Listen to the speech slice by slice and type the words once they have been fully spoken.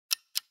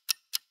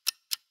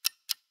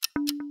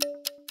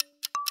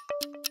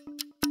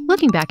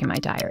Looking back in my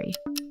diary,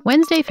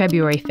 Wednesday,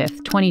 February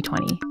 5th,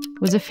 2020,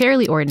 was a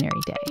fairly ordinary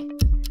day.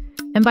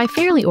 And by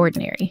fairly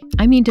ordinary,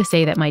 I mean to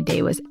say that my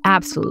day was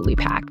absolutely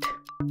packed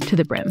to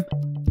the brim.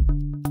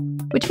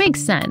 Which makes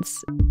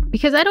sense,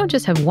 because I don't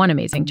just have one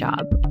amazing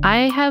job.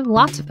 I have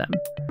lots of them.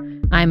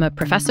 I'm a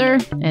professor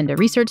and a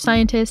research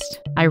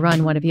scientist. I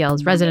run one of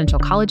Yale's residential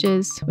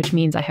colleges, which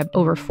means I have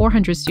over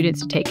 400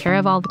 students to take care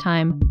of all the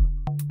time.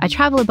 I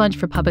travel a bunch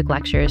for public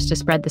lectures to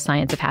spread the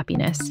science of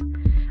happiness.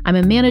 I'm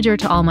a manager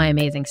to all my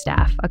amazing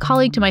staff, a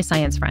colleague to my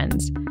science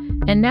friends,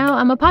 and now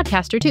I'm a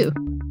podcaster too.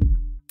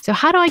 So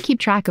how do I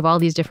keep track of all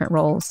these different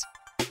roles?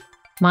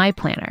 My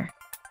planner.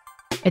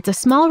 It's a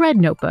small red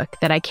notebook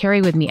that I carry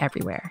with me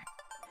everywhere.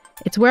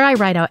 It's where I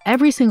write out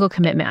every single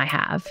commitment I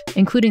have,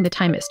 including the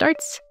time it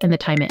starts and the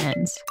time it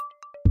ends.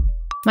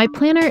 My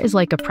planner is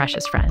like a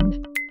precious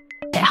friend.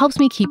 It helps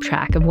me keep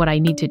track of what I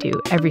need to do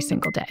every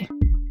single day.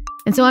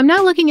 And so I'm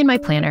now looking in my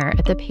planner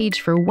at the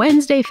page for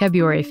Wednesday,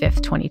 February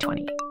 5th,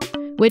 2020,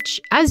 which,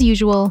 as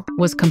usual,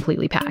 was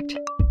completely packed.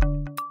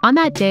 On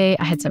that day,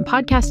 I had some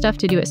podcast stuff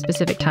to do at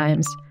specific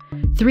times,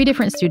 3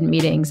 different student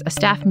meetings, a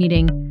staff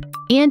meeting,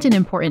 and an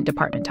important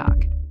department talk.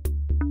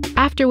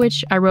 After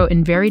which, I wrote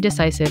in very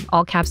decisive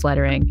all-caps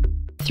lettering,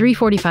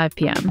 3:45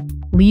 p.m.,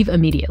 leave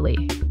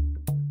immediately.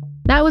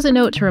 That was a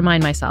note to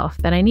remind myself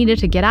that I needed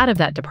to get out of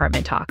that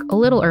department talk a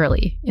little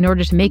early in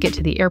order to make it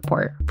to the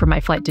airport for my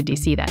flight to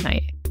DC that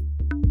night.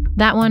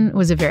 That one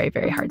was a very,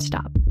 very hard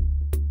stop.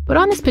 But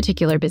on this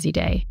particular busy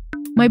day,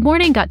 my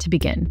morning got to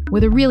begin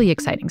with a really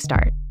exciting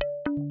start.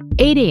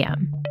 8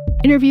 a.m.,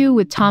 interview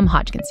with Tom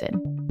Hodgkinson,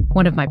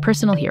 one of my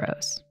personal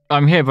heroes.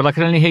 I'm here, but I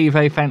can only hear you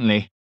very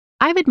faintly.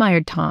 I've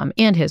admired Tom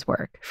and his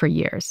work for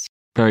years.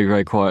 Very,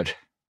 very quiet.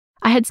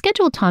 I had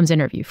scheduled Tom's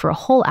interview for a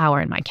whole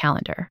hour in my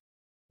calendar.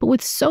 But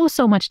with so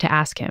much to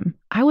ask him,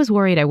 I was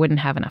worried I wouldn't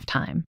have enough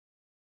time.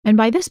 And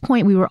by this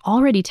point, we were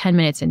already 10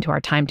 minutes into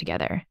our time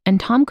together, and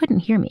Tom couldn't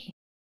hear me.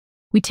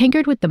 We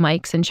tinkered with the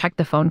mics and checked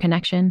the phone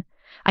connection.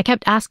 I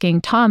kept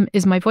asking, Tom,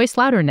 is my voice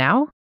louder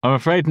now? I'm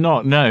afraid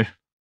not, no.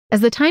 As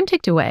the time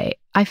ticked away,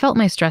 I felt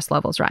my stress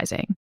levels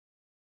rising.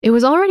 It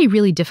was already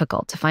really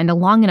difficult to find a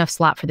long enough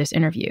slot for this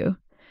interview.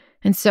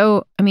 And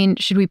so,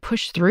 should we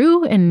push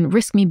through and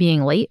risk me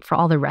being late for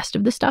all the rest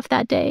of the stuff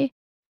that day?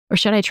 Or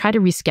should I try to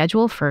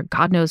reschedule for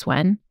God knows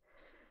when?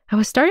 I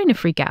was starting to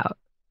freak out.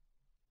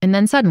 And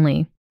then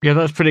suddenly... Yeah,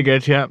 that's pretty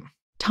good, yeah.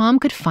 Tom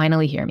could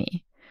finally hear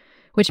me,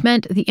 which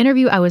meant the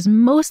interview I was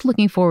most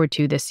looking forward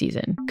to this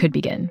season could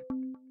begin.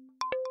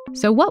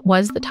 So what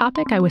was the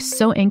topic I was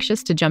so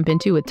anxious to jump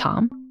into with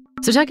Tom?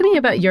 So talk to me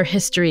about your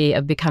history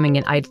of becoming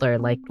an idler,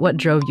 like what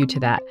drove you to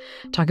that?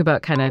 Talk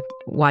about kind of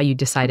why you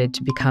decided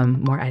to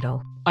become more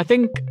idle. I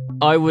think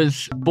I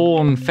was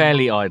born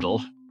fairly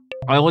idle.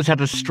 I always had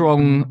a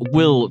strong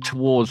will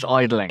towards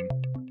idling.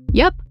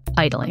 Yep,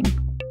 idling.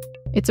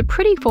 It's a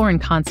pretty foreign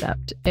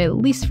concept, at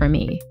least for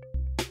me.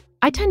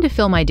 I tend to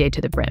fill my day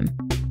to the brim,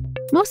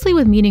 mostly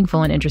with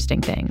meaningful and interesting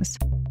things.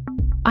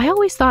 I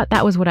always thought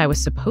that was what I was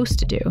supposed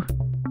to do.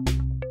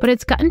 But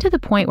it's gotten to the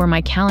point where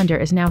my calendar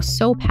is now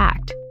so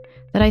packed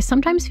that I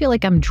sometimes feel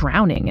like I'm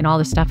drowning in all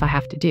the stuff I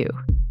have to do.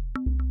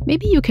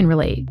 Maybe you can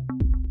relate.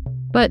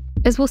 But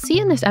as we'll see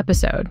in this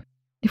episode,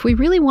 if we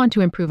really want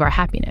to improve our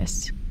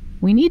happiness,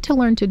 we need to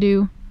learn to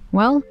do,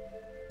 well,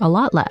 a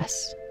lot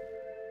less.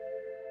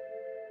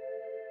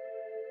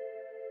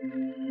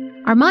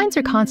 Our minds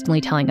are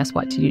constantly telling us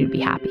what to do to be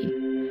happy.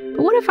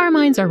 But what if our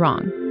minds are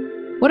wrong?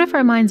 What if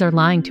our minds are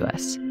lying to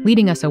us,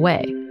 leading us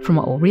away from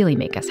what will really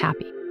make us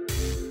happy?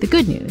 The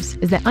good news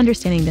is that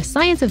understanding the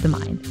science of the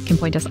mind can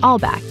point us all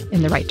back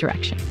in the right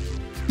direction.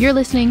 You're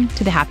listening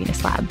to The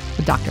Happiness Lab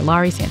with Dr.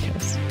 Laurie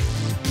Santos.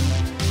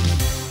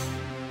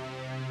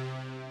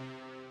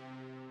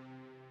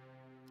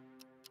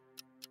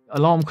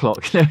 Alarm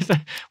clock.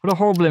 What a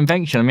horrible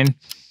invention.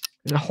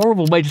 It's a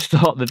horrible way to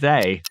start the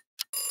day.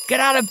 Get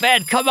out of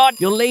bed, come on,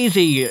 you're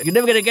lazy, you're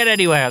never going to get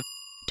anywhere.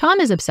 Tom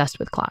is obsessed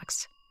with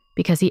clocks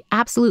because he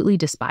absolutely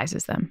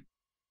despises them.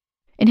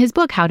 In his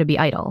book, How to Be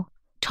Idle,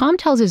 Tom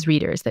tells his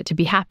readers that to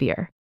be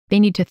happier, they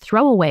need to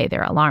throw away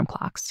their alarm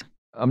clocks.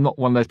 I'm not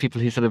one of those people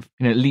who sort of,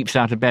 leaps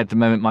out of bed the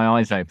moment my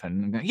eyes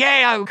open and go,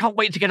 yeah, I can't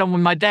wait to get on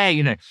with my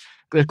day,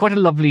 There's quite a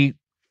lovely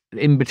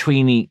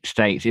in-between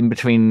state, in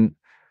between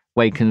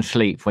wake and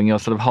sleep, when you're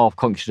sort of half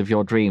conscious of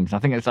your dreams. I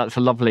think that's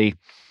a lovely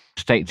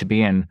state to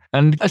be in.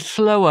 And a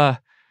slower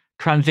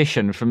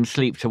transition from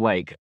sleep to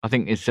wake, I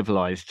think, is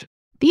civilized.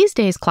 These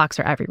days, clocks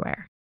are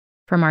everywhere.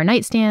 From our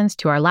nightstands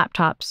to our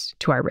laptops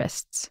to our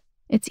wrists.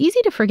 It's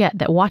easy to forget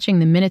that watching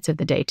the minutes of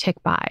the day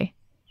tick by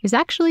is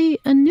actually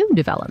a new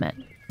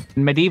development.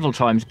 In medieval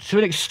times, to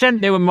an extent,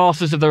 they were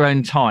masters of their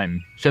own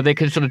time. So they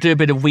could sort of do a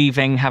bit of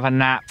weaving, have a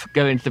nap,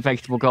 go into the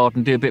vegetable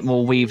garden, do a bit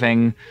more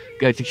weaving,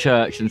 go to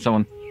church and so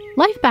on.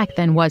 Life back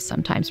then was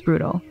sometimes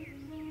brutal.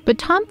 But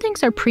Tom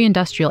thinks our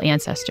pre-industrial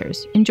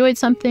ancestors enjoyed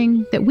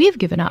something that we've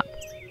given up.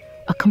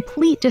 A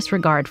complete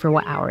disregard for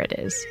what hour it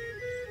is.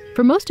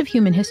 For most of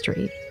human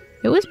history,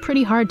 it was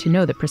pretty hard to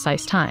know the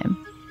precise time.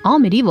 All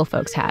medieval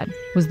folks had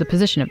was the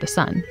position of the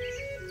sun.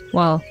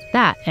 Well,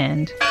 that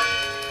and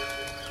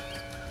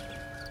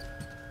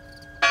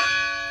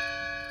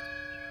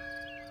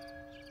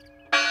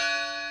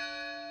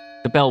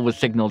bell would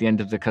signal the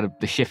end of the kind of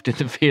the shift in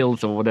the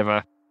fields or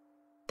whatever.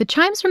 The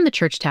chimes from the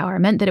church tower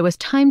meant that it was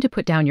time to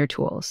put down your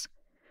tools,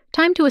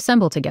 time to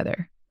assemble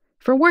together,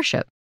 for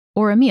worship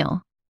or a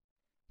meal,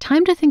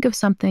 time to think of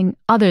something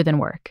other than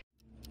work.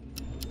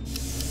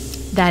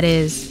 That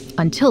is,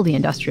 until the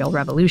Industrial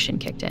Revolution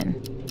kicked in.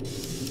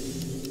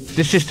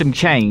 The system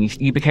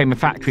changed. You became a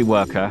factory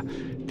worker.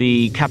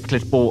 The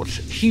capitalists bought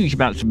huge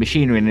amounts of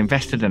machinery and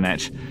invested in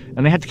it.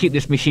 And they had to keep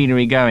this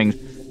machinery going,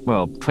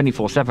 well,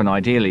 24/7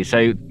 ideally.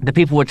 So the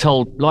people were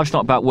told, life's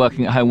not about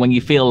working at home when you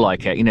feel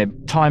like it. You know,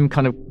 time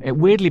kind of, it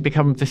weirdly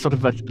becomes this sort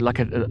of a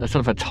sort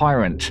of a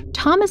tyrant.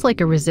 Tom is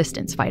like a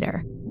resistance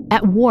fighter,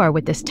 at war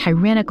with this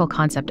tyrannical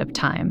concept of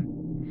time.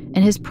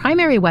 And his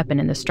primary weapon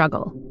in the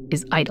struggle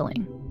is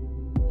idling.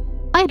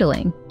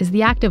 Idling is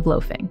the act of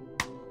loafing,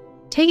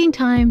 taking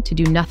time to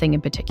do nothing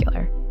in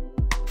particular.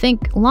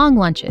 Think long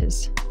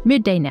lunches,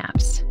 midday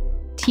naps,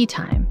 tea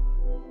time,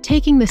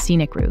 taking the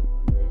scenic route,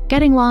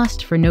 getting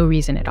lost for no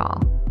reason at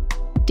all,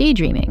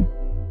 daydreaming,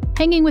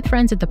 hanging with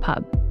friends at the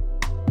pub,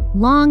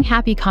 long,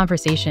 happy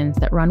conversations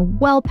that run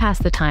well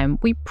past the time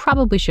we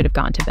probably should have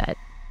gone to bed.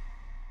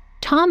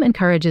 Tom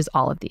encourages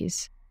all of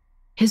these.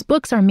 His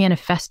books are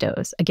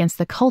manifestos against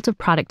the cult of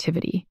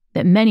productivity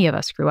that many of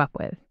us grew up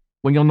with.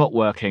 When you're not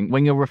working,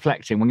 when you're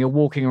reflecting, when you're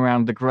walking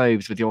around the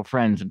groves with your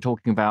friends and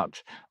talking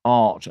about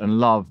art and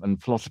love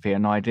and philosophy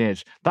and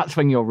ideas, that's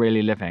when you're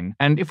really living.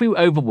 And if we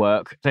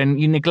overwork, then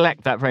you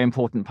neglect that very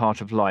important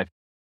part of life.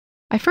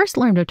 I first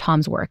learned of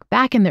Tom's work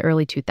back in the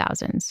early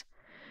 2000s,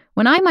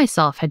 when I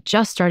myself had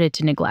just started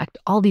to neglect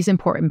all these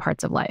important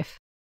parts of life.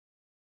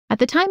 At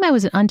the time, I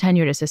was an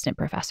untenured assistant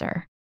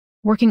professor,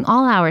 working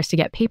all hours to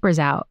get papers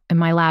out and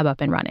my lab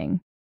up and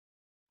running.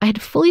 I had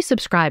fully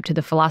subscribed to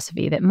the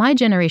philosophy that my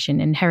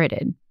generation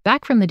inherited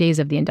back from the days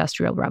of the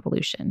Industrial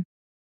Revolution,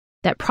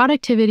 that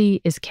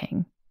productivity is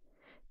king.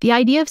 The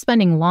idea of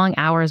spending long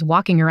hours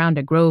walking around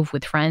a grove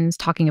with friends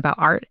talking about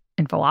art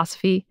and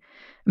philosophy,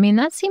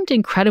 that seemed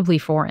incredibly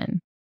foreign,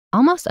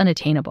 almost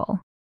unattainable.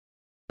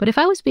 But if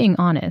I was being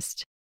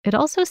honest, it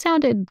also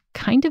sounded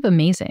kind of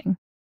amazing.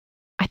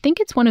 I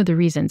think it's one of the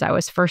reasons I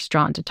was first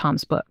drawn to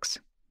Tom's books.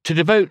 To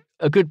devote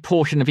a good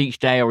portion of each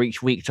day or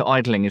each week to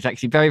idling is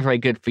actually very, very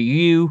good for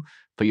you,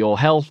 for your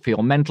health, for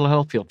your mental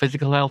health, for your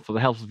physical health, for the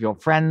health of your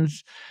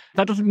friends.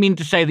 That doesn't mean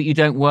to say that you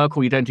don't work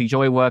or you don't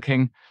enjoy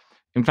working.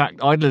 In fact,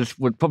 idlers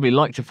would probably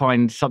like to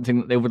find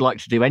something that they would like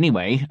to do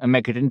anyway and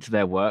make it into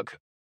their work.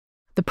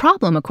 The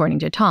problem, according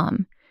to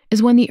Tom,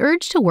 is when the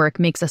urge to work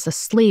makes us a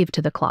slave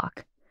to the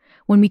clock,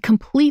 when we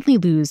completely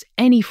lose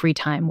any free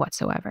time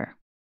whatsoever.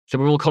 So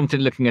we're all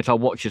constantly looking at our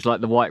watches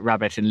like the White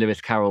Rabbit in Lewis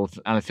Carroll's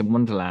Alice in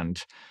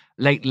Wonderland.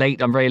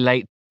 Late, I'm very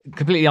late,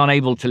 completely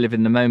unable to live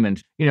in the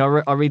moment.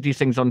 I read these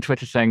things on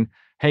Twitter saying,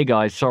 hey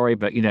guys, sorry,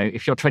 but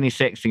if you're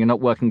 26 and you're not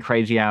working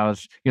crazy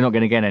hours, you're not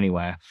going to get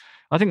anywhere.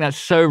 I think that's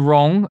so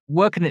wrong.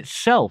 Work in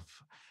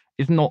itself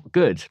is not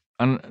good.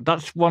 And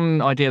that's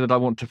one idea that I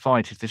want to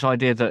fight, is this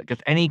idea that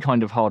just any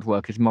kind of hard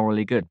work is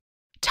morally good.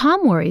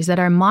 Tom worries that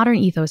our modern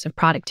ethos of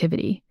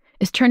productivity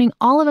is turning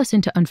all of us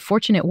into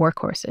unfortunate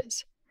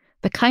workhorses,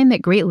 the kind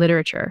that great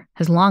literature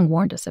has long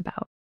warned us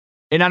about.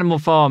 In Animal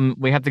Farm,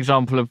 we have the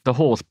example of the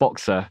horse,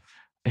 Boxer,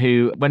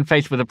 who, when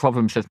faced with a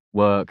problem, says,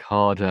 work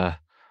harder,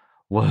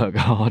 work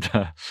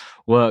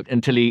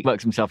until he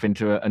works himself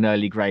into an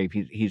early grave.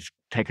 He's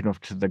taken off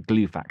to the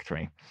glue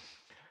factory.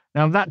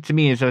 Now, that to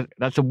me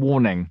that's a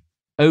warning.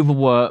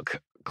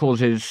 Overwork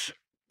causes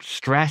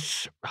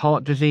stress,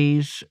 heart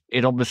disease.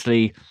 It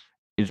obviously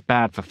is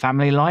bad for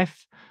family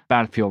life,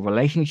 bad for your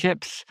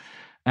relationships.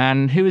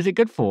 And who is it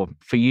good for?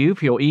 For you,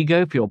 for your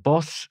ego, for your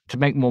boss, to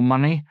make more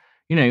money?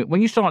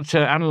 When you start to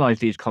analyze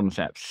these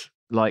concepts,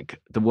 like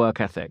the work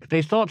ethic,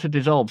 they start to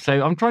dissolve.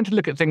 So I'm trying to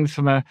look at things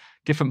from a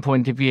different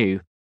point of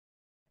view.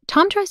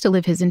 Tom tries to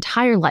live his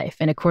entire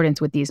life in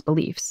accordance with these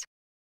beliefs,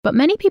 but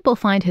many people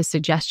find his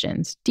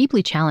suggestions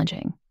deeply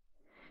challenging.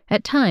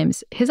 At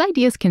times, his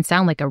ideas can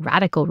sound like a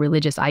radical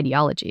religious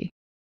ideology.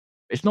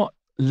 It's not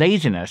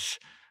laziness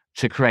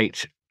to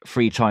create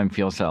free time for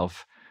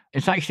yourself.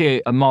 It's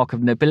actually a mark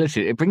of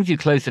nobility. It brings you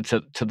closer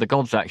to the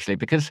gods, actually,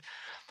 because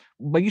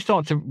when you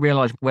start to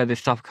realize where this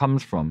stuff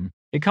comes from,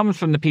 it comes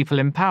from the people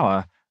in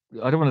power.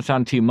 I don't want to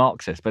sound too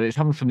Marxist, but it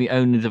comes from the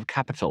owners of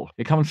capital.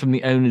 It comes from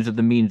the owners of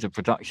the means of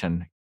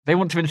production. They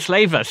want to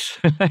enslave us.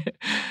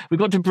 We've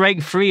got to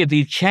break free of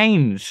these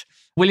chains.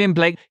 William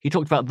Blake, he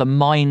talked about the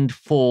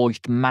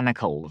mind-forged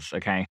manacles,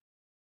 okay?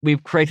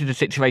 We've created a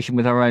situation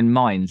with our own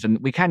minds, and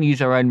we can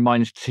use our own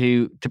minds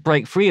to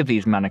break free of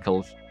these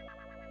manacles.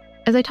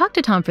 As I talked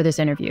to Tom for this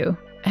interview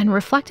and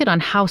reflected on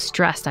how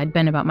stressed I'd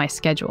been about my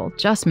schedule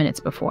just minutes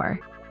before,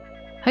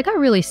 I got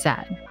really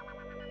sad.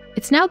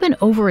 It's now been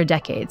over a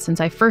decade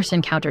since I first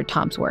encountered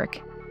Tom's work,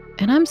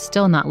 and I'm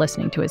still not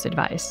listening to his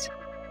advice.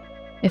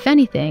 If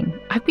anything,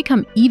 I've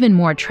become even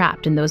more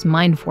trapped in those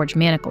mind-forged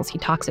manacles he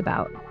talks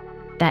about,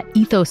 that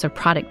ethos of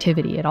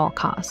productivity at all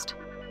cost.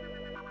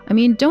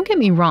 Don't get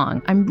me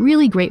wrong, I'm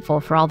really grateful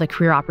for all the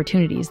career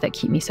opportunities that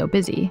keep me so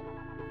busy,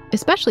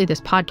 especially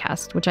this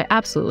podcast, which I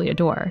absolutely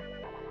adore.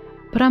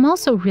 But I'm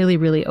also really,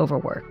 really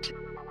overworked.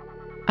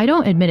 I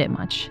don't admit it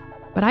much,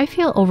 but I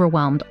feel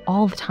overwhelmed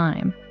all the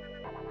time.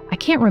 I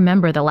can't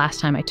remember the last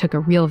time I took a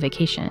real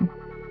vacation,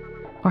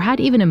 or had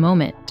even a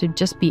moment to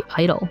just be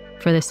idle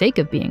for the sake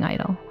of being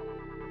idle,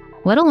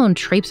 let alone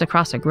traipse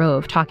across a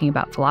grove talking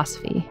about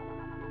philosophy.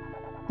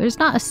 There's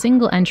not a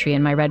single entry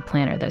in my red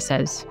planner that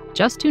says,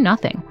 just do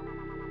nothing.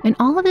 And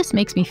all of this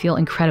makes me feel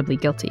incredibly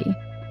guilty,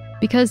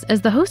 because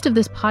as the host of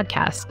this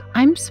podcast,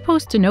 I'm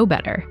supposed to know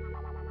better.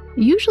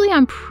 Usually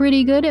I'm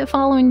pretty good at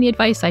following the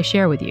advice I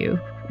share with you,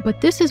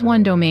 but this is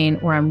one domain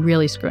where I'm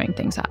really screwing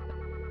things up.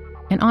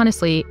 And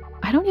honestly,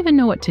 I don't even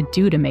know what to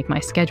do to make my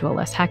schedule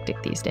less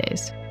hectic these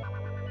days.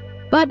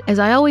 But as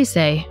I always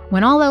say,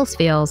 when all else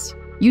fails,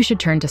 you should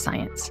turn to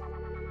science.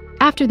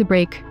 After the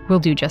break, we'll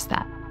do just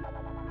that.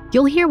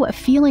 You'll hear what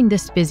feeling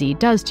this busy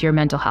does to your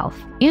mental health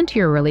and to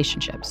your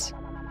relationships.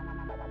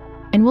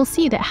 And we'll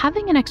see that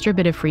having an extra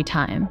bit of free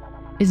time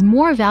is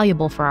more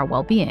valuable for our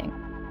well-being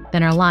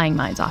than our lying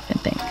minds often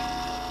think.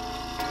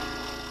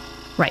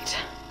 Right,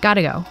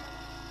 gotta go.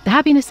 The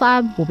Happiness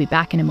Lab will be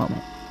back in a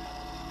moment.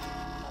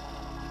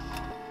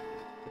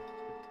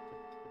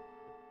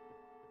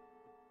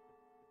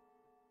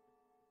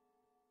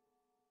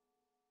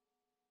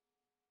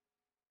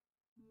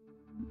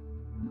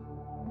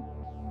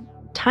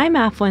 Time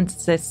affluence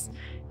is this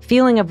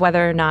feeling of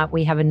whether or not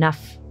we have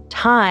enough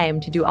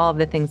time to do all of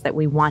the things that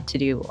we want to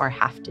do or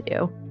have to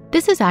do.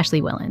 This is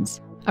Ashley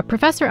Whillans, a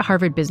professor at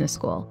Harvard Business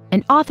School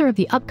and author of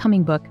the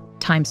upcoming book,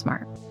 Time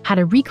Smart: How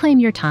to Reclaim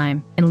Your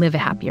Time and Live a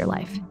Happier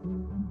Life.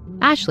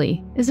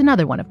 Ashley is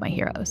another one of my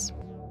heroes.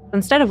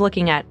 Instead of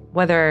looking at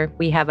whether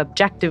we have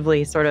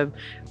objectively sort of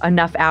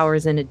enough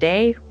hours in a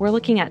day, we're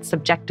looking at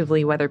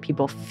subjectively whether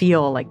people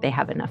feel like they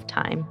have enough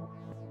time.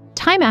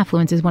 Time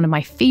affluence is one of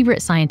my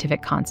favorite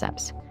scientific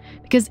concepts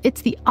because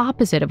it's the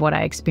opposite of what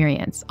I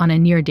experience on a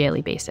near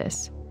daily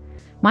basis.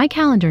 My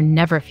calendar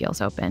never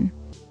feels open.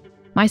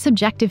 My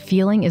subjective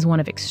feeling is one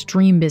of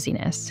extreme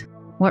busyness,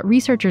 what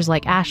researchers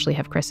like Ashley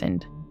have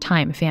christened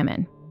time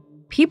famine.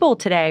 People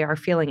today are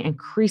feeling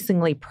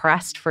increasingly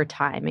pressed for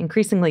time,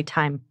 increasingly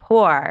time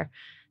poor,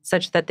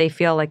 such that they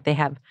feel like they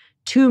have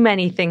too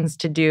many things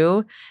to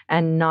do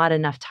and not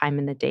enough time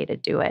in the day to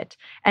do it.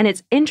 And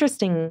it's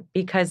interesting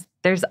because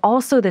there's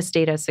also this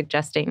data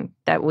suggesting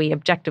that we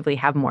objectively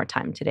have more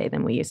time today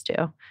than we used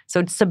to.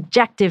 So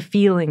subjective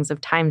feelings of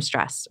time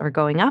stress are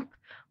going up,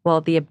 while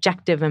the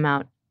objective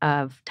amount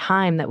of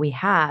time that we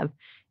have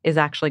is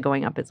actually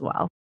going up as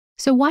well.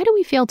 So why do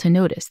we fail to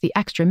notice the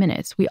extra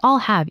minutes we all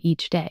have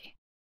each day?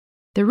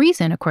 The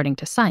reason, according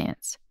to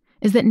science,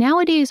 is that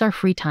nowadays our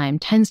free time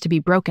tends to be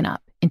broken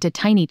up into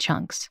tiny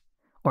chunks,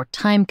 or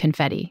time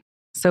confetti.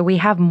 So we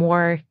have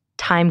more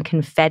time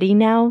confetti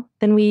now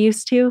than we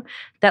used to.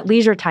 That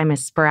leisure time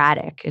is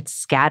sporadic. It's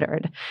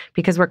scattered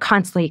because we're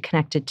constantly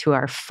connected to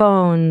our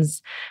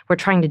phones. We're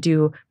trying to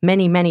do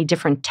many, many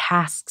different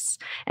tasks,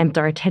 and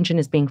our attention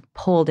is being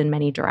pulled in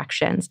many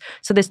directions.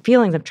 So this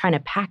feeling of trying to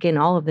pack in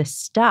all of this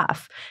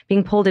stuff,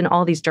 being pulled in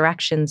all these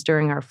directions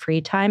during our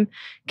free time,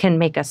 can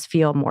make us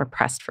feel more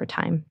pressed for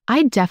time.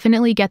 I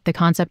definitely get the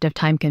concept of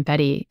time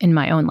confetti in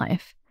my own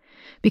life.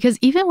 Because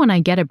even when I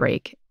get a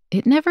break,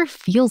 it never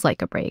feels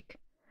like a break.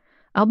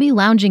 I'll be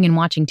lounging and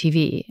watching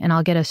TV, and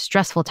I'll get a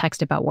stressful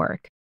text about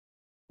work.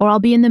 Or I'll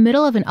be in the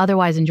middle of an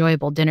otherwise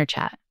enjoyable dinner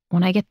chat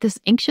when I get this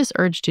anxious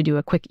urge to do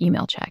a quick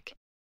email check.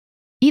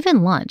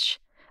 Even lunch,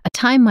 a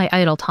time my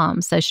idle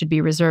Tom says should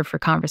be reserved for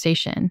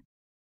conversation,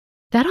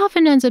 that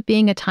often ends up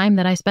being a time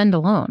that I spend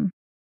alone,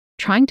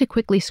 trying to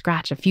quickly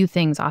scratch a few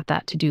things off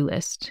that to-do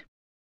list.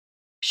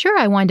 Sure,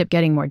 I wind up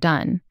getting more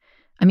done.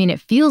 I mean,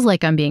 it feels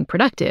like I'm being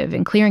productive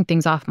and clearing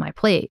things off my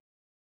plate.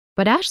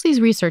 But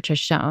Ashley's research has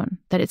shown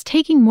that it's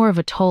taking more of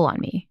a toll on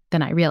me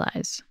than I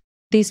realize.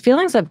 These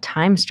feelings of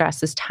time stress,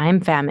 this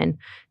time famine,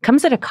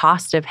 comes at a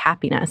cost of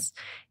happiness.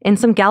 In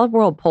some Gallup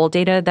World Poll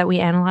data that we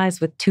analyzed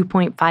with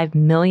 2.5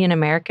 million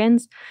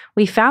Americans,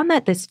 we found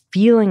that this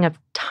feeling of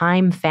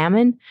time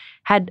famine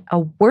had a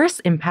worse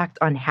impact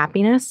on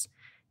happiness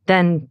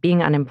than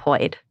being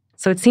unemployed.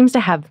 So it seems to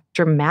have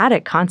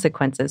dramatic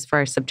consequences for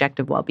our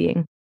subjective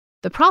well-being.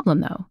 The problem,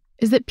 though,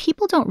 is that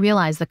people don't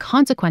realize the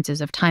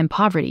consequences of time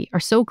poverty are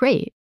so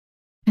great.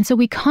 And so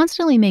we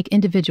constantly make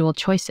individual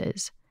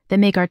choices that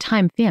make our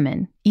time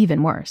famine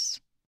even worse.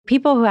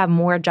 People who have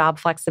more job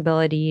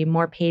flexibility,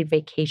 more paid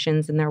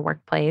vacations in their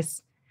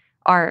workplace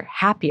are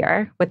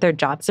happier with their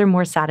jobs. They're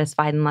more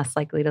satisfied and less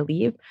likely to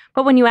leave.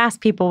 But when you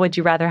ask people, would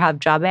you rather have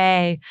job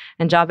A,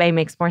 and job A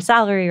makes more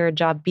salary, or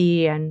job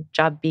B, and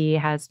job B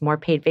has more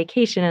paid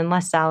vacation and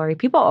less salary,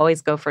 people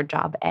always go for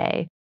job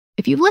A.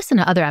 If you've listened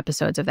to other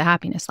episodes of the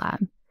Happiness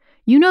Lab,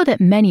 you know that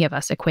many of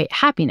us equate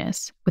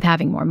happiness with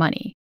having more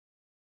money,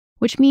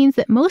 which means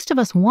that most of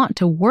us want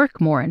to work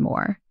more and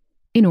more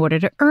in order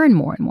to earn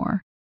more and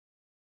more.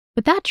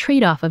 But that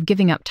trade-off of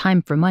giving up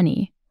time for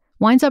money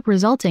winds up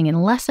resulting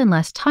in less and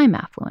less time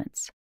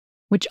affluence,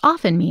 which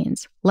often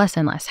means less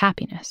and less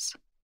happiness.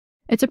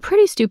 It's a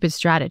pretty stupid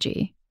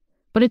strategy,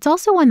 but it's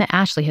also one that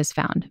Ashley has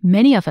found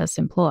many of us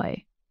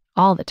employ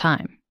all the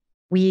time.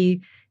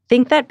 We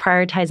think that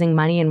prioritizing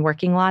money and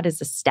working a lot is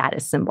a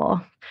status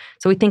symbol.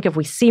 So we think if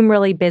we seem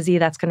really busy,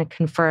 that's going to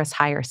confer us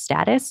higher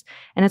status.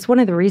 And it's one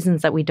of the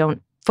reasons that we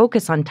don't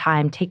focus on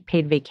time, take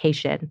paid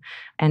vacation,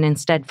 and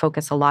instead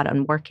focus a lot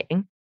on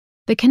working.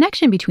 The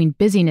connection between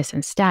busyness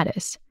and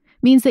status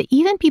means that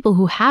even people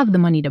who have the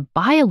money to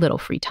buy a little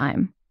free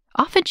time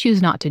often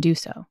choose not to do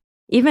so.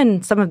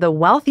 Even some of the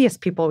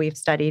wealthiest people we've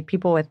studied,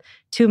 people with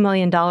 $2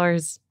 million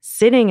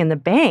sitting in the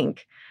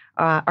bank,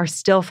 are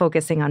still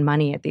focusing on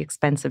money at the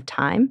expense of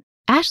time.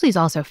 Ashley's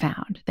also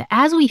found that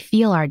as we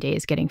feel our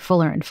days getting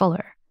fuller and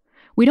fuller,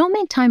 we don't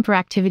make time for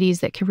activities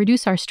that can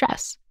reduce our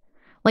stress,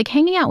 like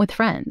hanging out with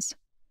friends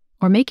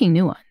or making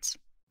new ones.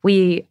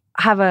 We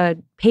have a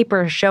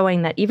paper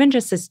showing that even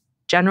just this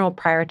general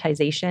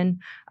prioritization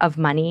of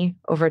money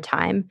over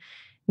time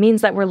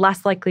means that we're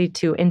less likely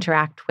to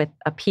interact with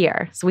a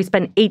peer. So we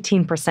spend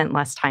 18%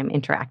 less time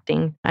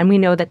interacting. And we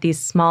know that these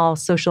small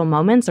social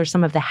moments are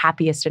some of the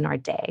happiest in our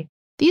day.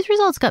 These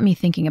results got me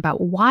thinking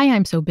about why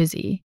I'm so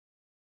busy.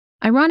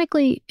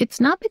 Ironically,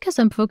 it's not because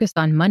I'm focused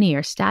on money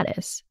or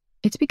status.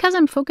 It's because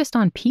I'm focused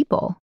on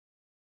people.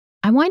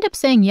 I wind up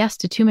saying yes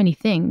to too many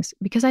things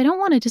because I don't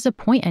want to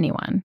disappoint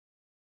anyone,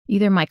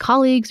 either my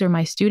colleagues or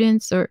my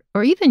students or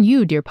even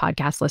you, dear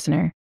podcast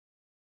listener.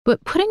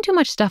 But putting too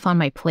much stuff on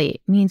my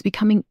plate means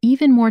becoming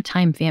even more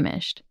time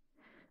famished.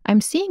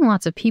 I'm seeing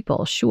lots of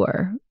people,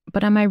 sure,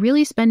 but am I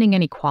really spending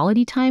any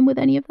quality time with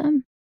any of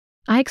them?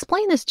 I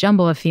explained this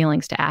jumble of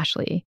feelings to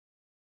Ashley.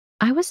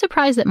 I was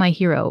surprised that my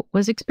hero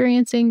was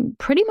experiencing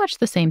pretty much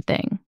the same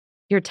thing.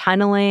 You're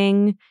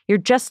tunneling. You're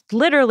just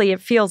literally,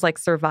 it feels like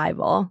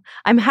survival.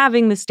 I'm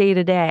having this day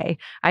to day.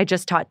 I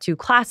just taught 2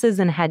 classes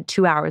and had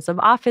 2 hours of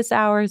office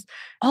hours.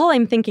 All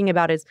I'm thinking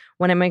about is,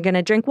 when am I going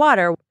to drink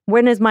water?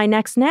 When is my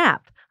next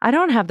nap? I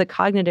don't have the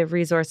cognitive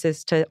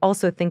resources to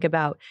also think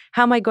about,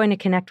 how am I going to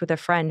connect with a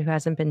friend who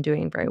hasn't been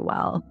doing very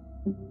well?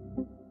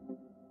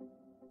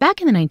 Back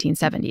in the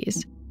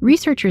 1970s,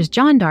 researchers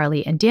John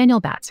Darley and Daniel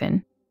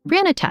Batson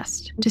ran a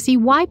test to see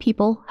why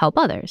people help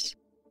others.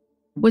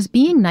 Was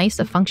being nice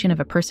a function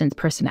of a person's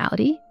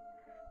personality,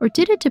 or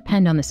did it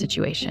depend on the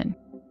situation?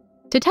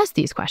 To test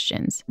these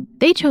questions,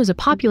 they chose a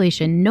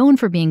population known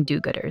for being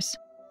do-gooders,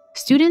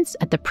 students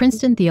at the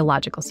Princeton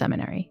Theological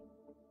Seminary.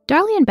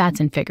 Darley and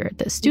Batson figured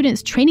that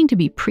students training to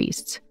be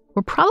priests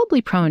were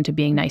probably prone to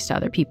being nice to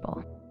other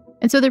people.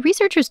 And so the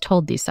researchers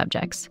told these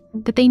subjects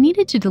that they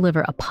needed to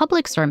deliver a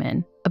public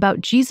sermon about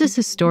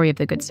Jesus' story of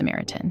the Good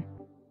Samaritan.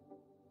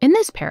 In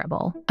this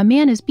parable, a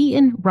man is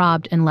beaten,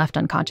 robbed, and left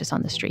unconscious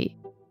on the street.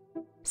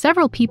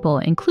 Several people,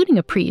 including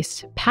a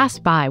priest,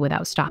 passed by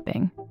without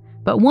stopping,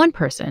 but one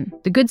person,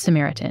 the Good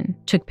Samaritan,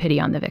 took pity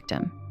on the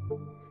victim.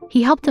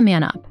 He helped the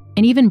man up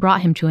and even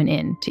brought him to an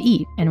inn to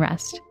eat and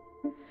rest.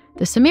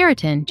 The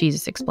Samaritan,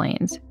 Jesus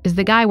explains, is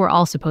the guy we're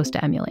all supposed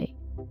to emulate.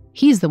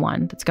 He's the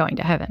one that's going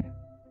to heaven.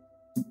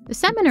 The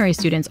seminary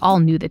students all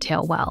knew the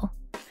tale well,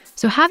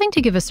 so having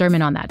to give a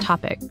sermon on that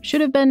topic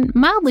should have been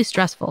mildly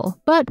stressful,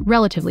 but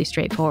relatively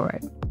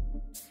straightforward.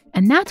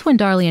 And that's when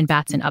Darley and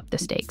Batson upped the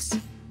stakes.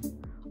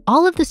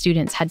 All of the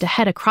students had to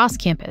head across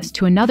campus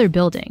to another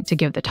building to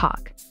give the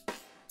talk.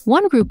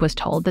 One group was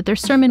told that their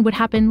sermon would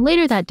happen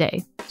later that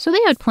day, so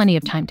they had plenty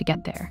of time to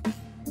get there.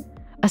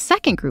 A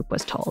second group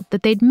was told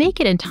that they'd make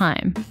it in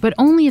time, but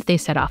only if they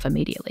set off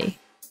immediately.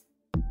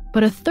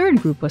 But a third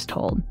group was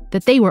told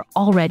that they were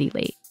already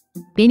late.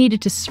 They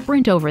needed to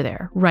sprint over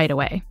there right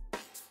away.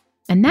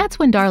 And that's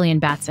when Darley and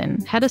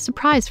Batson had a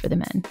surprise for the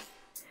men.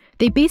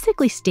 They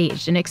basically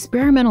staged an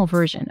experimental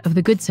version of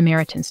the Good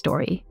Samaritan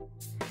story.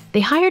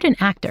 They hired an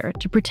actor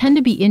to pretend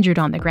to be injured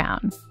on the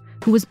ground,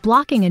 who was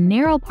blocking a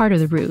narrow part of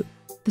the route.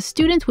 The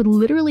students would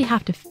literally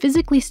have to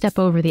physically step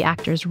over the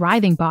actor's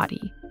writhing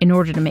body in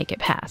order to make it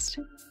past.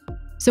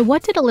 So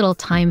what did a little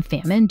time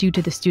famine do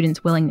to the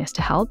students' willingness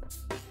to help?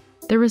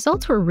 The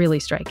results were really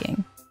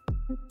striking.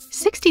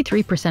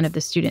 63% of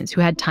the students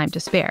who had time to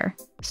spare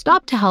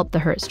stopped to help the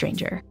hurt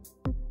stranger,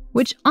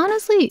 which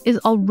honestly is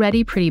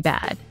already pretty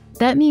bad.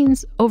 That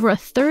means over a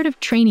third of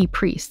trainee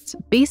priests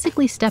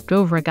basically stepped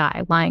over a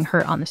guy lying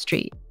hurt on the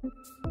street.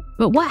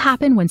 But what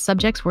happened when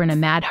subjects were in a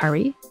mad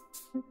hurry?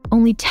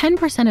 Only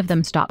 10% of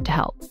them stopped to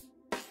help.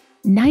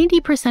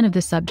 90% of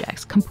the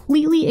subjects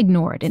completely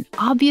ignored an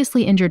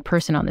obviously injured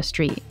person on the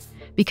street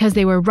because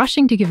they were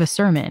rushing to give a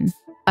sermon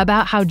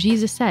about how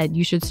Jesus said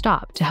you should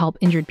stop to help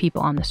injured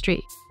people on the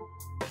street.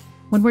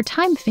 When we're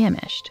time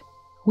famished,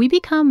 we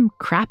become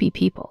crappy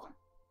people.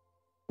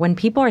 When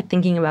people are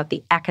thinking about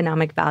the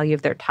economic value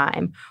of their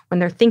time, when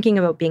they're thinking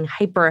about being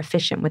hyper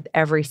efficient with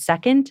every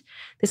second,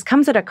 this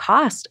comes at a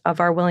cost of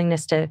our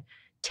willingness to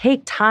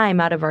take time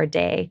out of our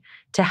day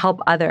to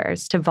help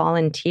others, to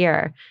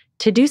volunteer,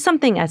 to do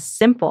something as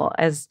simple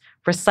as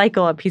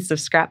recycle a piece of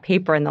scrap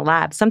paper in the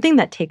lab, something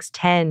that takes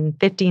 10,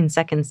 15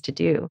 seconds to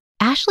do.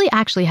 Ashley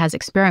actually has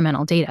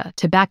experimental data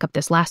to back up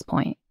this last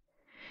point.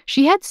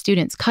 She had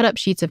students cut up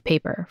sheets of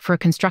paper for a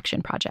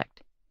construction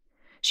project.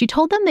 She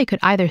told them they could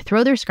either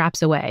throw their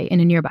scraps away in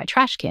a nearby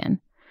trash can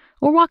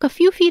or walk a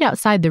few feet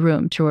outside the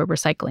room to a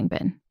recycling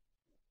bin.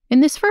 In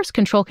this first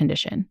control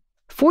condition,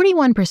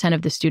 41%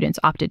 of the students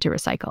opted to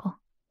recycle.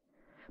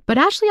 But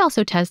Ashley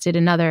also tested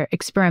another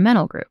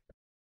experimental group,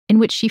 in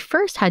which she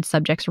first had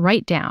subjects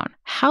write down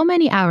how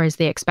many hours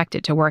they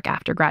expected to work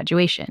after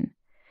graduation,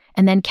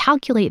 and then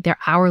calculate their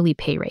hourly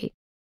pay rate.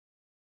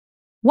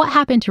 What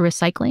happened to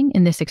recycling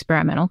in this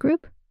experimental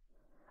group?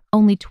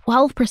 Only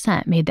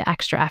 12% made the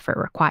extra effort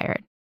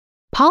required.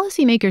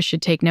 Policymakers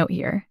should take note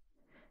here.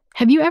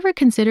 Have you ever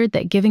considered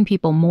that giving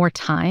people more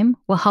time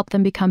will help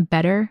them become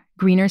better,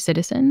 greener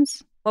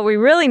citizens? What we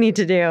really need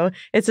to do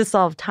is to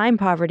solve time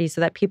poverty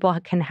so that people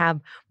can have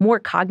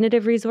more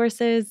cognitive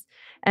resources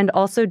and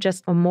also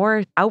just a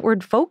more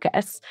outward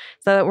focus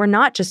so that we're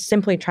not just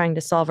simply trying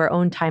to solve our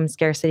own time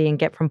scarcity and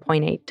get from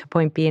point A to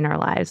point B in our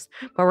lives,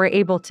 but we're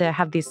able to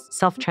have these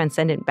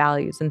self-transcendent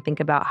values and think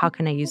about how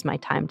can I use my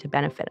time to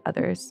benefit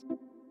others.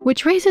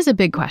 Which raises a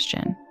big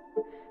question.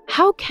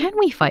 How can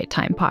we fight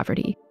time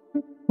poverty?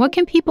 What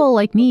can people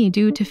like me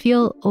do to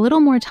feel a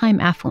little more time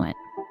affluent?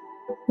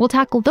 We'll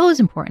tackle those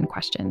important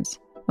questions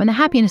when the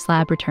Happiness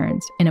Lab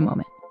returns in a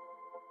moment.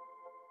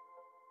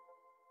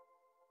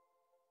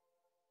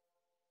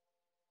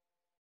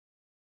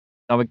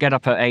 I would get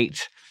up at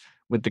 8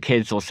 with the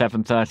kids or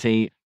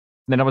 7:30.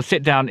 Then I would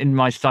sit down in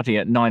my study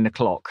at 9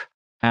 o'clock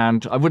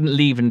and I wouldn't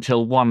leave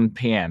until 1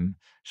 p.m.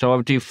 So I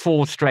would do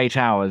 4 straight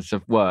hours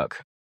of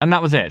work. And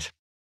that was it.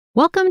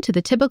 Welcome to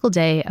the typical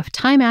day of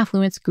time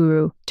affluence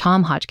guru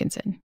Tom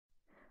Hodgkinson.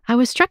 I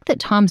was struck that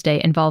Tom's day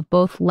involved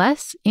both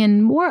less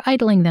and more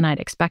idling than I'd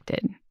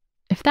expected,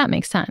 if that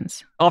makes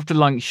sense. After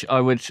lunch,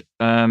 I would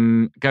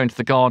go into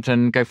the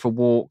garden, go for a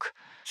walk,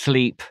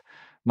 sleep.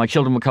 My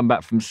children would come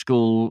back from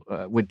school,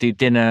 would do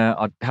dinner,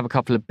 I'd have a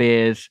couple of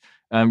beers,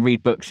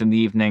 read books in the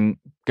evening,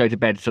 go to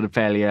bed sort of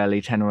fairly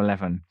early, 10 or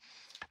 11.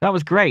 That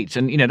was great.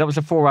 And, that was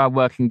a 4-hour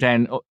working day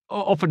and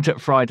often took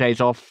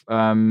Fridays off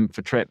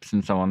for trips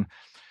and so on.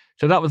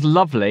 So that was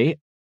lovely.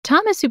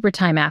 Tom is super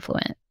time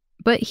affluent,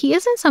 but he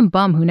isn't some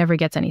bum who never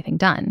gets anything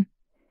done.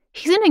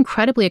 He's an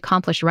incredibly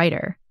accomplished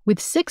writer with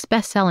 6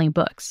 best-selling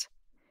books.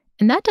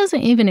 And that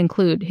doesn't even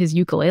include his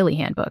ukulele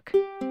handbook.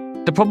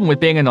 The problem with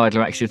being an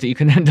idler, actually, is that you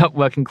can end up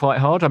working quite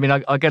hard. I mean,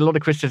 I get a lot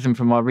of criticism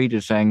from our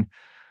readers saying,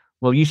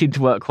 well, you seem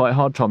to work quite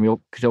hard, Tom,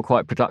 because you're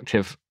quite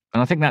productive.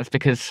 And I think that's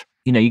because,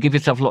 you give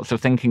yourself lots of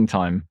thinking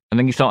time and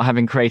then you start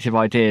having creative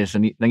ideas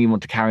and then you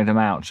want to carry them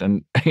out.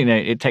 And,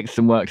 it takes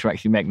some work to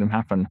actually make them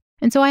happen.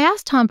 And so I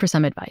asked Tom for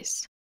some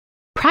advice.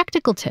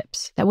 Practical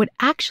tips that would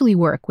actually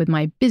work with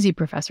my busy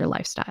professor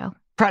lifestyle.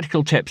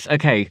 Practical tips.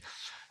 Okay,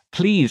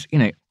 please,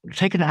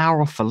 take an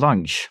hour off for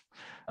lunch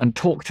and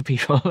talk to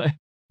people.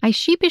 I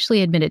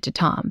sheepishly admitted to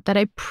Tom that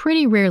I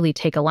pretty rarely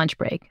take a lunch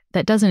break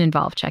that doesn't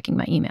involve checking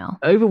my email.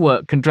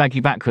 Overwork can drag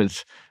you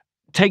backwards.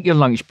 Take your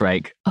lunch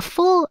break. A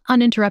full,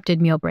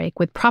 uninterrupted meal break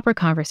with proper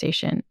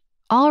conversation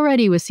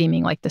already was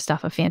seeming like the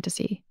stuff of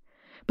fantasy.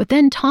 But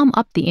then Tom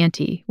upped the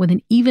ante with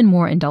an even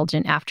more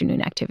indulgent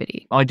afternoon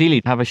activity.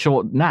 Ideally, have a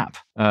short nap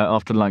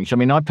after lunch. I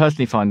mean, I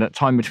personally find that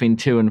time between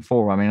 2 and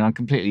 4, I'm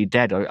completely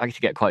dead. I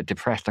actually get quite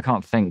depressed. I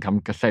can't think.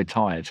 I'm just so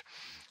tired.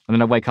 And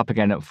then I wake up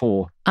again at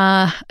 4.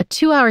 A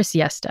 2-hour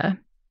siesta.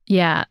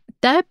 Yeah,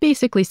 that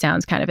basically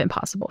sounds kind of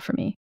impossible for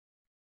me.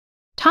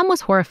 Tom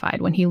was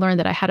horrified when he learned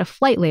that I had a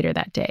flight later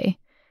that day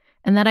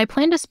and that I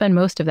planned to spend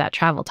most of that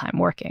travel time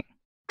working.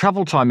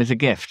 Travel time is a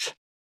gift.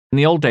 In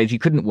the old days, you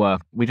couldn't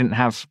work. We didn't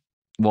have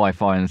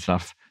Wi-Fi and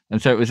stuff.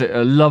 And so it was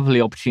a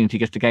lovely opportunity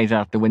just to gaze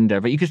out the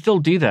window. But you could still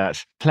do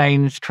that.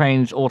 Planes,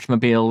 trains,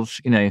 automobiles,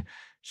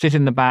 sit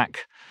in the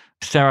back,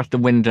 stare out the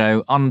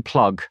window,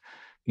 unplug,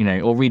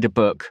 or read a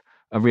book,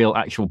 a real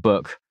actual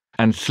book,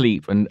 and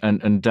sleep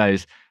and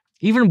doze.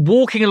 Even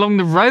walking along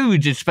the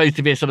roads is supposed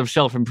to be a sort of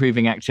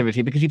self-improving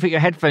activity because you put your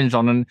headphones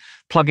on and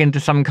plug into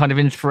some kind of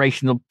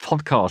inspirational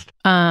podcast.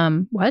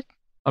 What?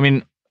 I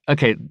mean,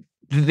 okay,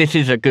 this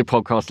is a good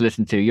podcast to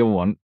listen to. You'll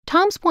want.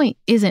 Tom's point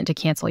isn't to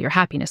cancel your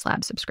Happiness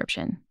Lab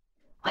subscription.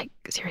 Like,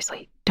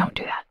 seriously, don't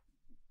do that.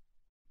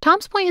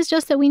 Tom's point is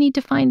just that we need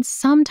to find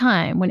some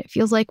time when it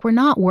feels like we're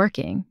not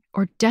working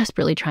or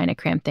desperately trying to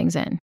cram things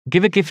in.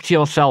 Give a gift to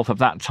yourself of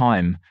that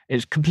time.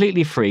 It's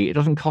completely free. It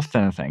doesn't cost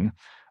anything.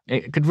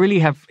 It could really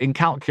have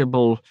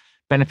incalculable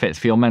benefits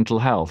for your mental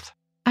health.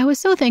 I was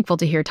so thankful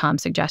to hear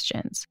Tom's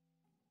suggestions.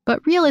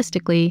 But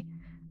realistically,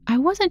 I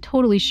wasn't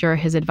totally sure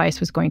his advice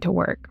was going to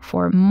work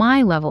for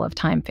my level of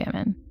time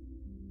famine.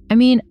 I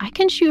mean, I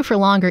can shoot for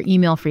longer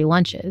email-free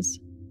lunches,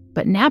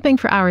 but napping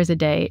for hours a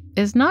day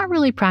is not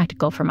really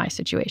practical for my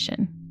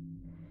situation.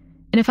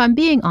 And if I'm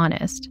being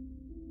honest,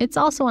 it's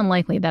also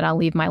unlikely that I'll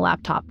leave my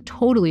laptop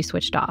totally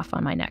switched off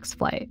on my next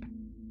flight.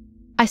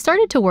 I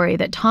started to worry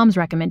that Tom's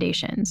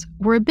recommendations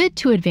were a bit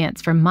too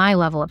advanced for my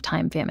level of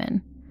time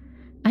famine.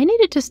 I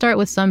needed to start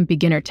with some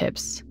beginner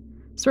tips,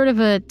 sort of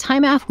a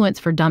time affluence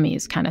for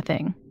dummies kind of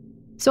thing.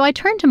 So I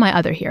turned to my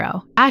other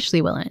hero,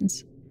 Ashley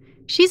Williams.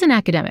 She's an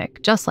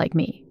academic, just like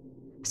me,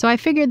 so I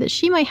figured that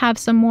she might have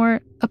some more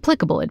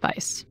applicable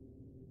advice.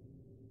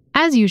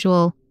 As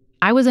usual,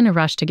 I was in a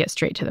rush to get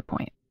straight to the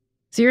point.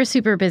 So you're a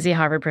super busy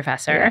Harvard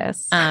professor,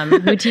 Yes.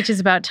 Who teaches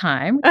about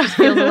time, which just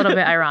feels a little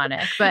bit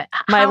ironic. But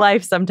My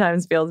life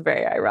sometimes feels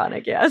very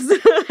ironic, yes.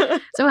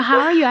 So how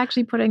are you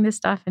actually putting this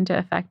stuff into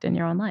effect in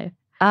your own life?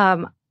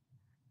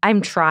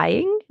 I'm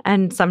trying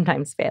and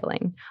sometimes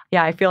failing.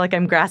 Yeah, I feel like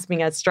I'm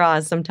grasping at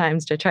straws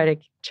sometimes to try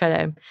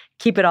to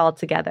keep it all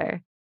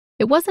together.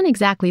 It wasn't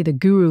exactly the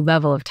guru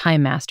level of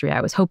time mastery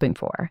I was hoping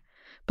for,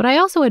 but I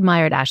also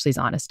admired Ashley's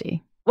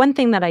honesty. One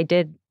thing that I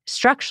did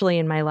structurally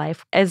in my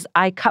life is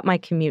I cut my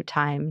commute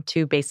time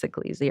to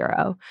basically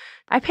zero.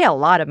 I pay a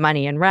lot of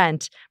money in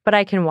rent, but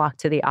I can walk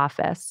to the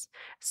office.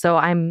 So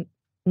I'm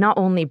not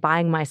only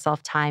buying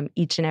myself time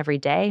each and every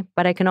day,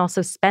 but I can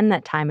also spend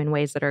that time in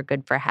ways that are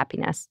good for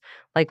happiness,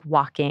 like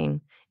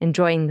walking,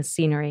 enjoying the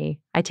scenery.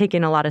 I take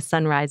in a lot of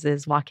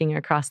sunrises walking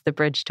across the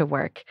bridge to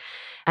work.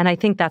 And I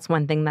think that's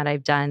one thing that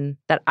I've done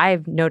that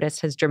I've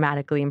noticed has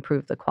dramatically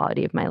improved the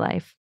quality of my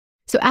life.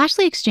 So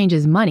Ashley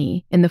exchanges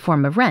money in the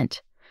form of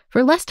rent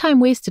for less time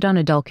wasted on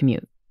a dull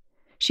commute.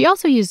 She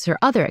also uses her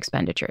other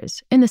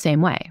expenditures in the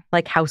same way,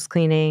 like house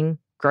cleaning,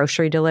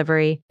 grocery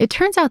delivery. It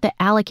turns out that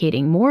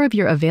allocating more of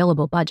your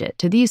available budget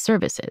to these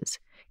services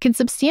can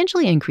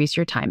substantially increase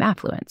your time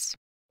affluence.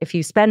 If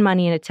you spend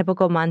money in a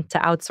typical month to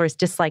outsource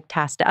disliked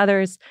tasks to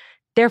others,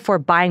 therefore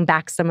buying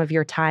back some of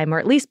your time, or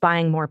at least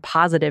buying more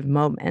positive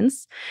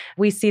moments,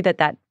 we see that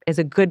that is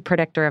a good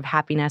predictor of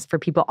happiness for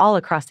people all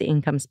across the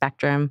income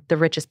spectrum, the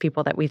richest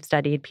people that we've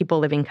studied, people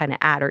living kind of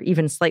at or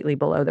even slightly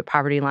below the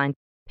poverty line.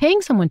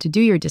 Paying someone to do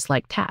your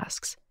disliked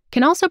tasks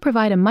can also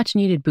provide a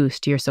much-needed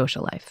boost to your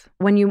social life.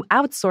 When you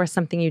outsource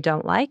something you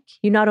don't like,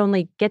 you not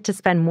only get to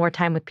spend more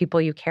time with people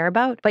you care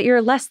about, but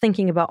you're less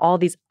thinking about all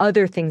these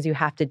other things you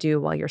have to do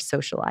while you're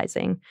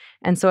socializing.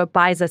 And so it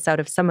buys us out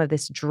of some of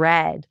this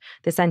dread,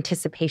 this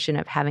anticipation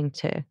of having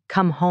to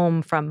come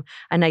home from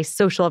a nice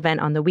social event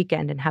on the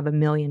weekend and have a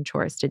million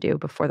chores to do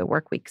before the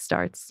work week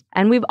starts.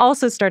 And we've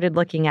also started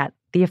looking at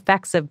the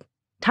effects of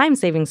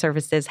time-saving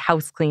services,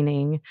 house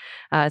cleaning,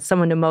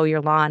 someone to mow your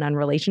lawn on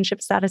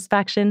relationship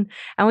satisfaction.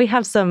 And we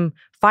have some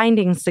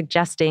findings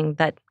suggesting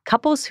that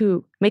couples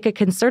who make a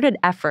concerted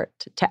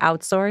effort to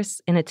outsource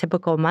in a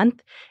typical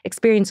month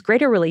experience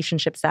greater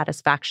relationship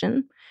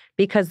satisfaction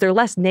because they're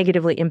less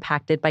negatively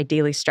impacted by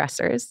daily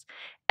stressors.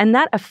 And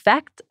that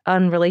effect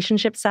on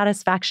relationship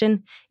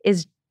satisfaction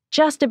is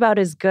just about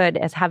as good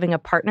as having a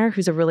partner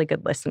who's a really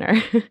good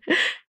listener.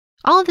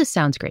 All of this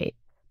sounds great.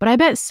 But I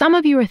bet some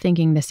of you are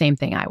thinking the same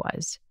thing I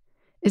was.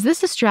 Is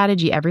this a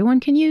strategy everyone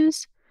can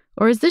use?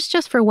 Or is this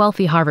just for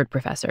wealthy Harvard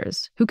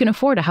professors who can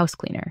afford a house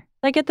cleaner?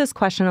 I get this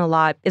question a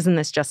lot. Isn't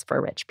this just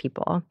for rich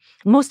people?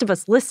 Most of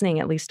us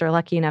listening, at least, are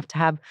lucky enough to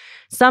have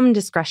some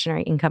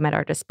discretionary income at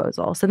our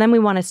disposal. So then we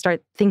want to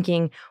start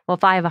thinking, well,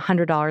 if I have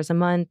 $100 a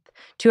month,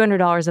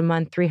 $200 a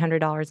month,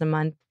 $300 a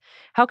month,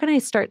 how can I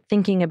start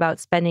thinking about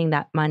spending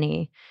that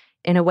money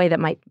in a way that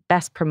might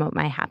best promote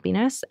my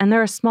happiness? And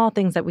there are small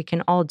things that we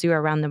can all do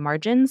around the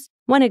margins.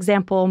 One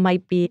example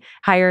might be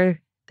hire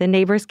the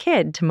neighbor's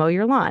kid to mow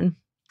your lawn.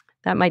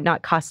 That might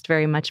not cost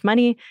very much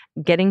money.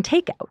 Getting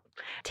takeout.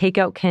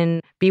 Takeout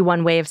can be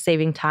one way of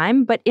saving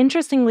time, but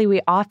interestingly,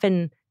 we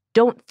often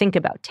don't think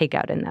about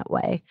takeout in that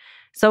way.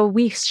 So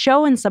we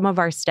show in some of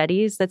our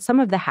studies that some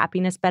of the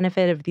happiness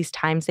benefit of these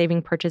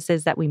time-saving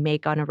purchases that we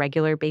make on a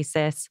regular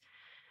basis,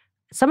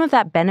 some of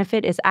that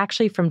benefit is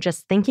actually from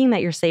just thinking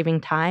that you're saving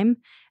time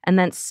and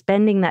then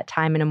spending that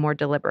time in a more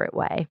deliberate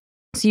way.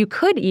 So you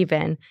could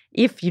even,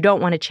 if you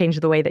don't want to change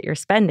the way that you're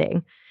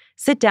spending,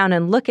 sit down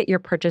and look at your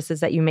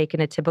purchases that you make in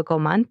a typical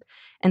month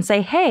and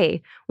say,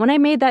 hey, when I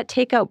made that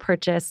takeout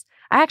purchase,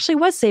 I actually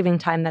was saving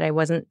time that I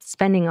wasn't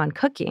spending on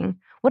cooking.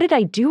 What did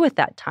I do with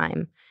that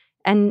time?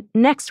 And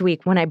next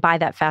week, when I buy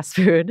that fast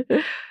food,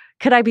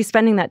 could I be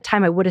spending that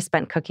time I would have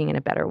spent cooking in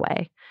a better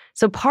way?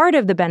 So part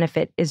of the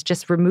benefit is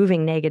just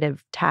removing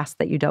negative tasks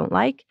that you don't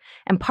like.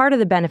 And part of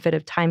the benefit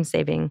of time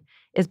saving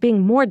is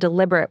being more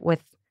deliberate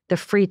with the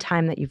free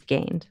time that you've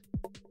gained.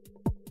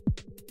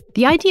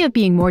 The idea of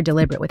being more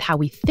deliberate with how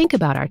we think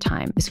about our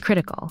time is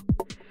critical.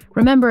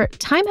 Remember,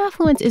 time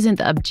affluence isn't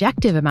the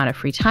objective amount of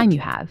free time you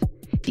have,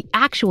 the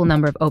actual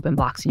number of open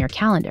blocks in your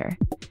calendar.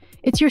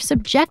 It's your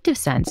subjective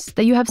sense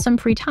that you have some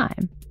free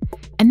time.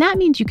 And that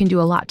means you can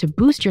do a lot to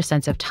boost your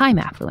sense of time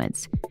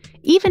affluence,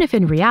 even if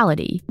in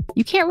reality,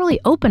 you can't really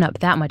open up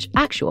that much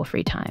actual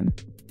free time.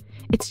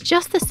 It's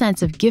just the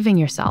sense of giving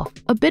yourself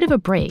a bit of a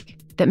break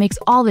that makes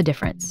all the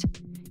difference,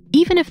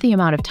 even if the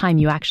amount of time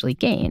you actually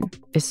gain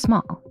is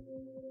small.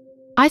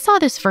 I saw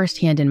this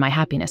firsthand in my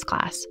happiness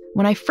class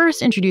when I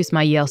first introduced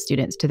my Yale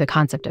students to the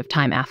concept of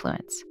time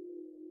affluence.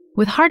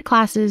 With hard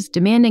classes,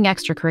 demanding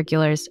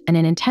extracurriculars, and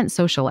an intense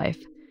social life,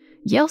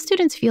 Yale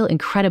students feel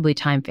incredibly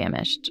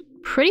time-famished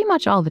pretty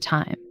much all the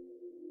time.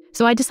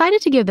 So I decided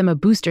to give them a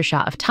booster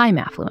shot of time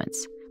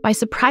affluence by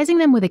surprising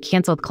them with a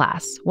canceled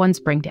class one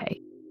spring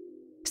day.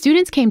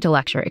 Students came to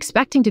lecture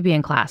expecting to be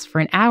in class for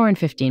an hour and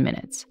 15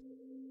 minutes.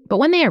 But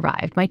when they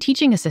arrived, my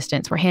teaching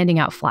assistants were handing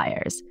out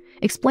flyers,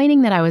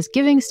 explaining that I was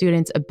giving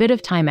students a bit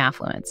of time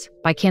affluence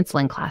by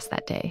canceling class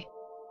that day.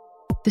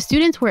 The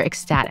students were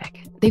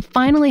ecstatic. They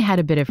finally had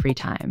a bit of free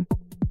time.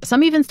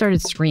 Some even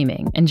started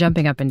screaming and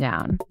jumping up and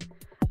down.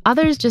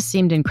 Others just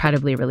seemed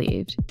incredibly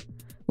relieved.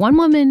 One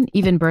woman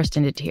even burst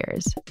into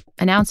tears,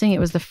 announcing it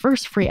was the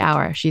first free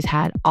hour she's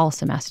had all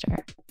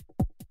semester.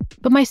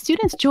 But my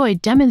students' joy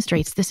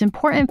demonstrates this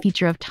important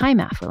feature of time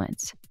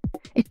affluence.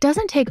 It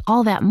doesn't take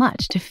all that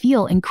much to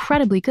feel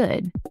incredibly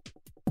good.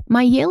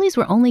 My Yaleys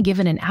were only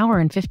given an hour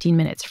and 15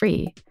 minutes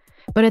free,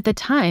 but at the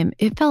time,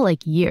 it felt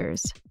like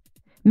years.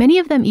 Many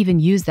of them even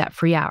used that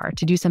free hour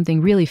to do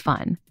something really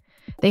fun.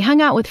 They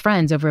hung out with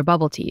friends over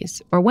bubble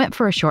teas or went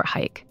for a short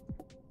hike,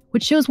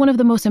 which shows one of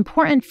the most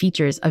important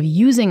features of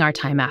using our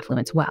time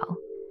affluence well.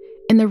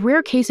 In the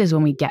rare cases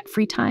when we get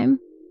free time,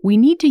 we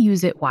need to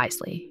use it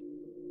wisely.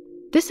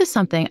 This is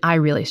something I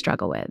really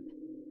struggle with,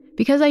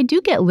 because I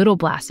do get little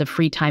blasts of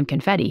free time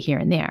confetti here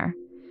and there.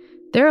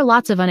 There are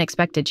lots of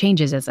unexpected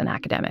changes as an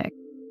academic.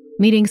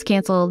 Meetings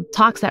canceled,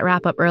 talks that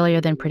wrap up earlier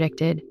than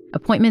predicted,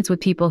 appointments with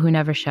people who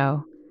never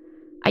show.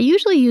 I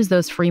usually use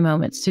those free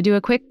moments to do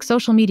a quick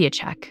social media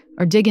check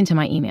or dig into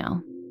my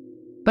email.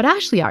 But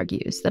Ashley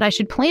argues that I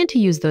should plan to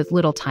use those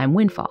little time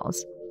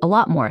windfalls a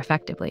lot more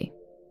effectively.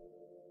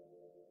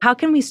 How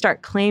can we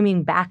start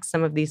claiming back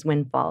some of these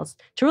windfalls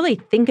to really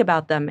think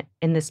about them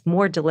in this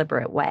more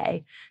deliberate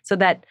way so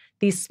that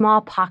these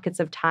small pockets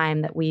of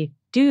time that we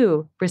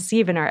do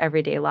receive in our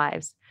everyday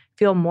lives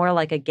feel more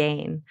like a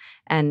gain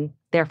and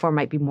therefore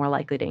might be more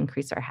likely to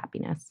increase our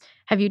happiness?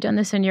 Have you done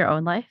this in your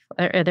own life?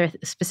 Are there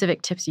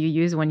specific tips you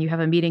use when you have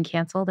a meeting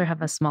canceled or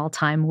have a small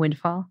time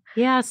windfall?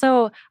 Yeah,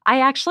 so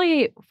I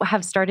actually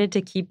have started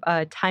to keep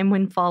a time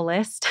windfall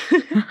list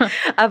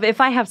of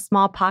if I have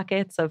small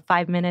pockets of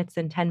 5 minutes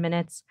and 10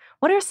 minutes,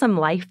 what are some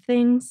life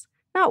things,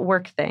 not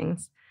work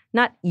things,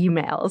 not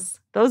emails.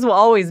 Those will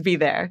always be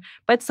there,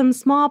 but some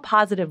small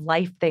positive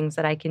life things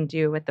that I can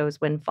do with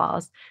those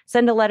windfalls.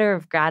 Send a letter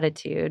of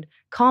gratitude,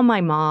 call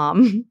my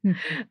mom,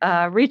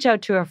 reach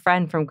out to a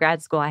friend from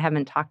grad school I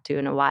haven't talked to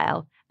in a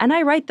while. And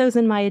I write those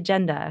in my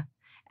agenda.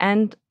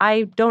 And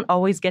I don't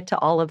always get to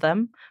all of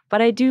them,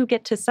 but I do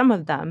get to some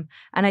of them.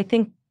 And I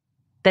think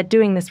that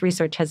doing this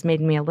research has made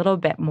me a little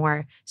bit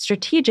more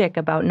strategic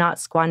about not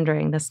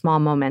squandering the small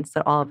moments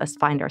that all of us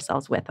find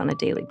ourselves with on a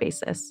daily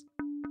basis.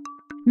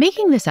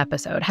 Making this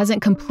episode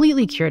hasn't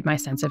completely cured my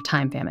sense of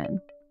time famine,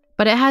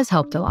 but it has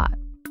helped a lot.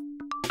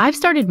 I've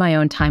started my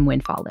own time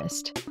windfall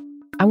list.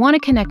 I want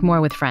to connect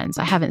more with friends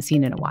I haven't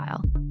seen in a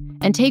while,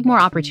 and take more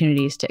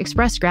opportunities to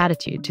express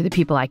gratitude to the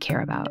people I care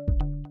about.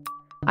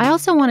 I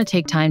also want to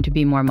take time to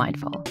be more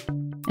mindful,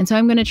 and so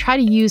I'm going to try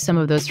to use some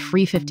of those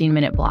free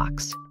 15-minute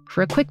blocks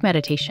for a quick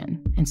meditation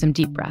and some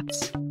deep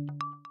breaths.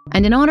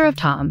 And in honor of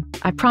Tom,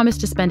 I promised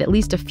to spend at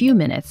least a few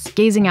minutes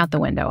gazing out the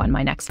window on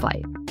my next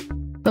flight.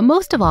 But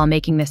most of all,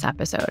 making this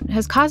episode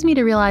has caused me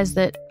to realize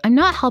that I'm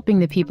not helping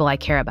the people I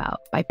care about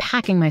by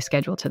packing my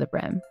schedule to the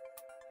brim.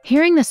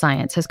 Hearing the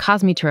science has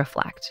caused me to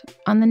reflect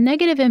on the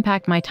negative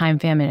impact my time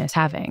famine is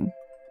having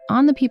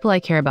on the people I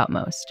care about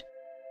most.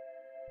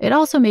 It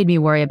also made me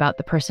worry about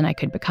the person I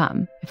could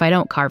become if I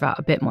don't carve out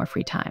a bit more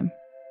free time.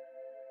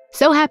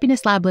 So,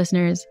 Happiness Lab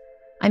listeners,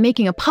 I'm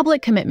making a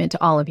public commitment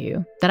to all of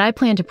you that I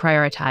plan to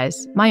prioritize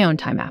my own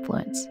time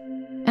affluence.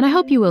 And I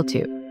hope you will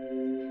too.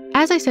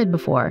 As I said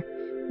before,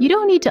 you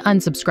don't need to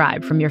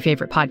unsubscribe from your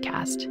favorite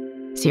podcast.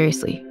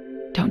 Seriously,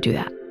 don't do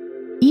that.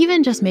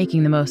 Even just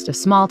making the most of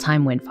small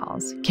time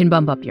windfalls can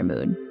bump up your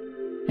mood.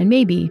 And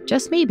maybe,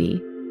 just maybe,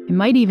 it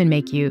might even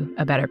make you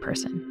a better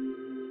person.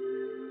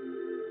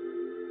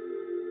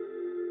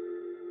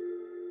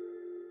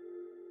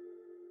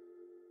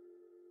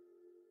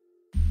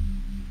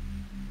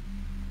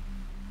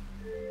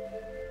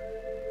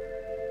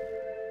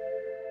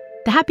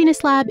 The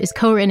Happiness Lab is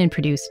co-written and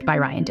produced by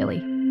Ryan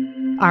Dilley.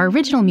 Our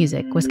original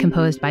music was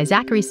composed by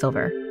Zachary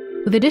Silver,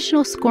 with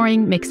additional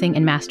scoring, mixing,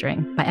 and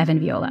mastering by Evan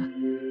Viola.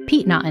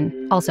 Pete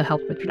Naughton also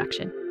helped with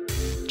production.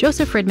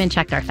 Joseph Fridman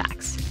checked our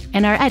facts,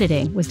 and our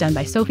editing was done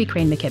by Sophie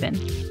Crane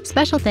McKibben.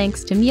 Special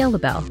thanks to Mia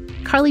LaBelle,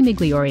 Carly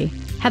Migliori,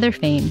 Heather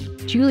Fain,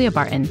 Julia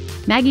Barton,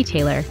 Maggie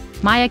Taylor,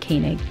 Maya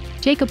Koenig,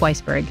 Jacob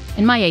Weisberg,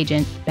 and my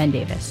agent, Ben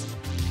Davis.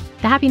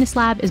 The Happiness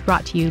Lab is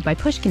brought to you by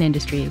Pushkin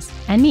Industries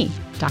and me,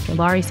 Dr.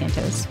 Laurie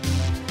Santos.